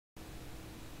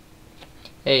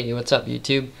Hey, what's up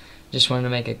YouTube? Just wanted to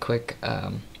make a quick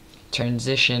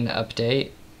transition update.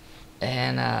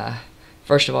 And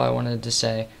first of all, I wanted to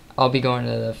say I'll be going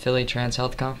to the Philly Trans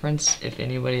Health Conference. If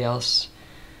anybody else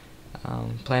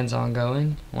plans on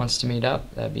going, wants to meet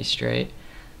up, that'd be straight.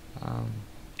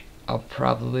 I'll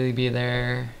probably be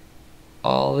there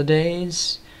all the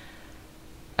days.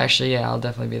 Actually, yeah, I'll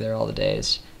definitely be there all the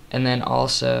days. And then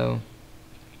also,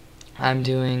 I'm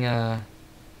doing a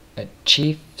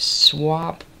chief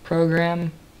swap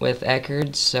program with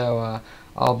Eckerd, so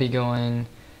I'll be going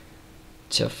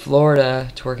to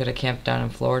Florida to work at a camp down in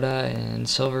Florida in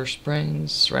Silver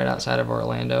Springs, right outside of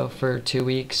Orlando, for 2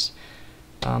 weeks.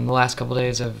 The last couple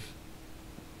days of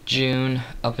June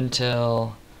up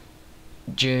until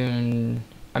the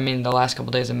last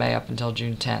couple days of May up until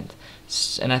June 10th.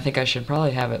 And I think I should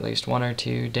probably have at least 1 or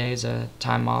 2 days of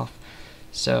time off.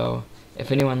 So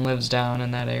if anyone lives down in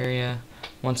that area,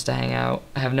 wants to hang out,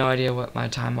 I have no idea what my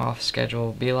time off schedule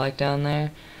will be like down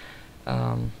there.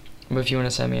 But if you want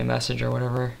to send me a message or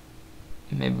whatever,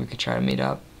 maybe we could try to meet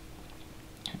up.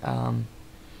 But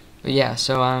yeah,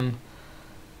 so I'm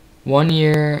 1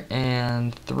 year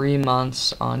and 3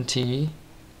 months on T,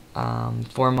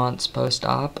 4 months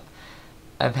post-op.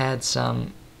 I've had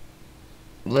some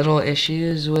little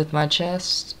issues with my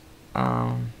chest,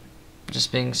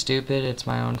 just being stupid. It's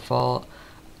my own fault.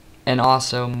 And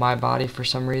also, my body for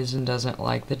some reason doesn't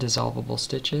like the dissolvable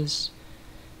stitches.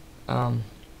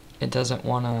 It doesn't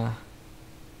want to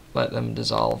let them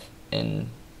dissolve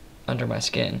under my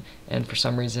skin, and for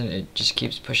some reason it just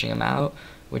keeps pushing them out,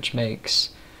 which makes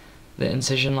the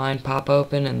incision line pop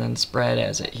open and then spread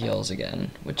as it heals again,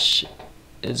 which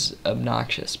is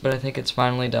obnoxious. But I think it's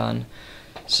finally done.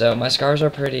 So my scars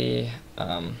are pretty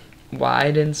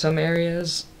wide in some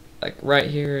areas. Like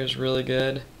right here is really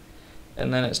good,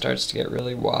 and then it starts to get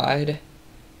really wide.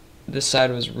 This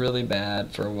side was really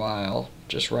bad for a while,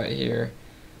 just right here.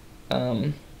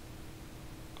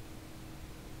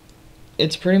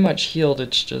 It's pretty much healed,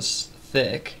 it's just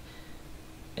thick,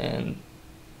 and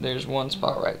there's one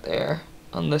spot right there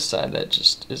on this side that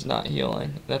just is not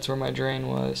healing. That's where my drain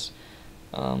was.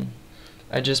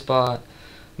 I just bought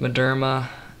 1yr3mo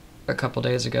a couple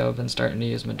days ago. I've been starting to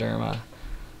use 1yr3mo.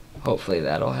 Hopefully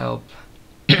that'll help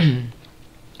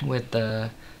with the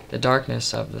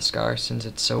darkness of the scar, since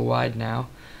it's so wide now.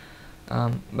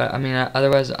 But I mean,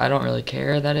 otherwise I don't really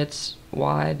care that it's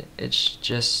wide. It's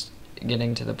just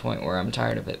getting to the point where I'm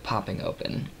tired of it popping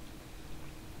open.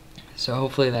 So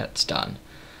hopefully that's done.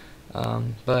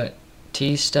 But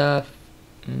T stuff,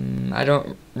 I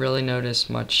don't really notice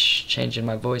much change in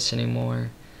my voice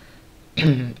anymore.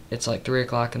 It's like 3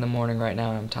 o'clock in the morning right now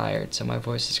and I'm tired, so my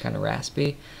voice is kind of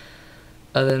raspy.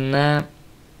 Other than that,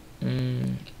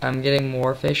 I'm getting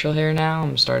more facial hair now.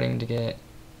 I'm starting to get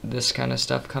this kind of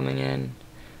stuff coming in.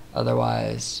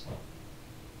 Otherwise,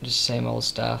 just same old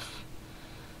stuff.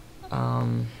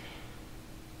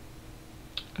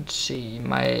 Let's see,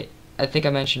 I think I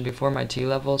mentioned before, my T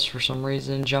levels for some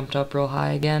reason jumped up real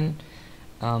high again.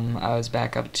 I was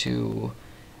back up to,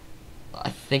 I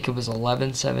think it was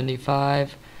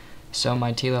 1175, so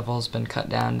my T level's been cut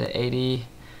down to 80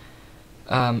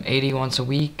 once a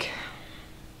week.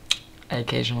 I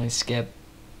occasionally skip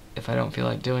if I don't feel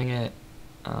like doing it,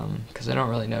 because I don't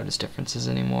really notice differences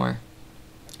anymore.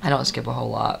 I don't skip a whole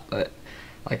lot, but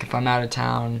like if I'm out of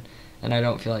town and I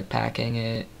don't feel like packing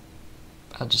it,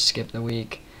 I'll just skip the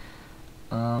week.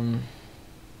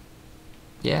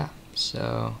 Yeah,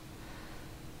 so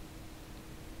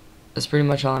that's pretty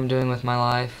much all I'm doing with my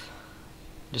life.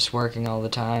 Just working all the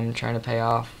time, trying to pay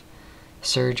off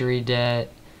surgery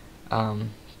debt.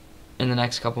 In the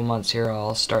next couple months here,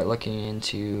 I'll start looking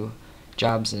into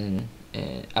jobs out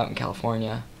in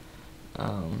California.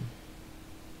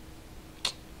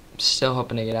 Still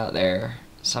hoping to get out there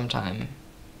sometime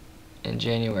in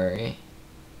January,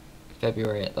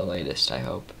 February at the latest, I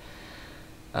hope.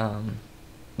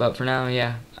 But for now,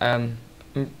 yeah, I'm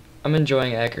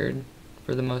enjoying Eckerd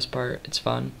for the most part. It's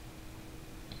fun.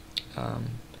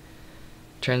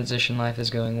 Transition life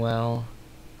is going well.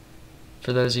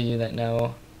 For those of you that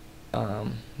know,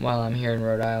 while I'm here in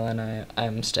Rhode Island,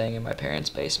 I'm staying in my parents'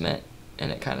 basement,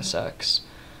 and it kind of sucks.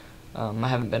 I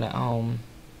haven't been at home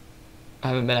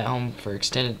for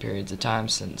extended periods of time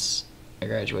since I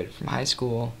graduated from high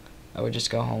school. I would just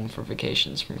go home for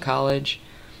vacations from college,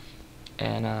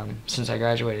 and since I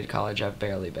graduated college, I've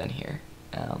barely been here.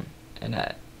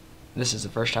 This is the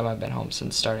first time I've been home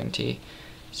since starting T,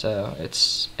 so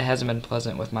it hasn't been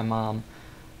pleasant with my mom.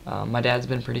 My dad's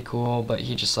been pretty cool, but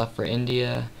he just left for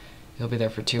India. He'll be there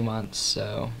for 2 months,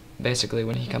 so basically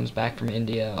when he comes back from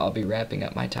India, I'll be wrapping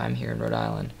up my time here in Rhode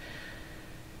Island.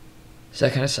 So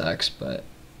that kind of sucks, but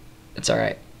it's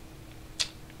alright.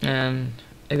 And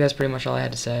I think that's pretty much all I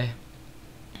had to say.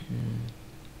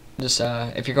 Just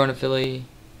if you're going to Philly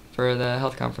for the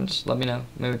health conference, let me know.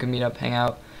 Maybe we can meet up, hang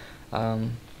out.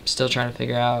 Still trying to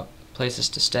figure out places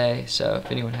to stay, so if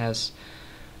anyone has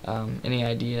any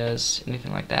ideas,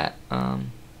 anything like that,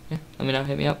 yeah, let me know,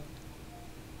 hit me up.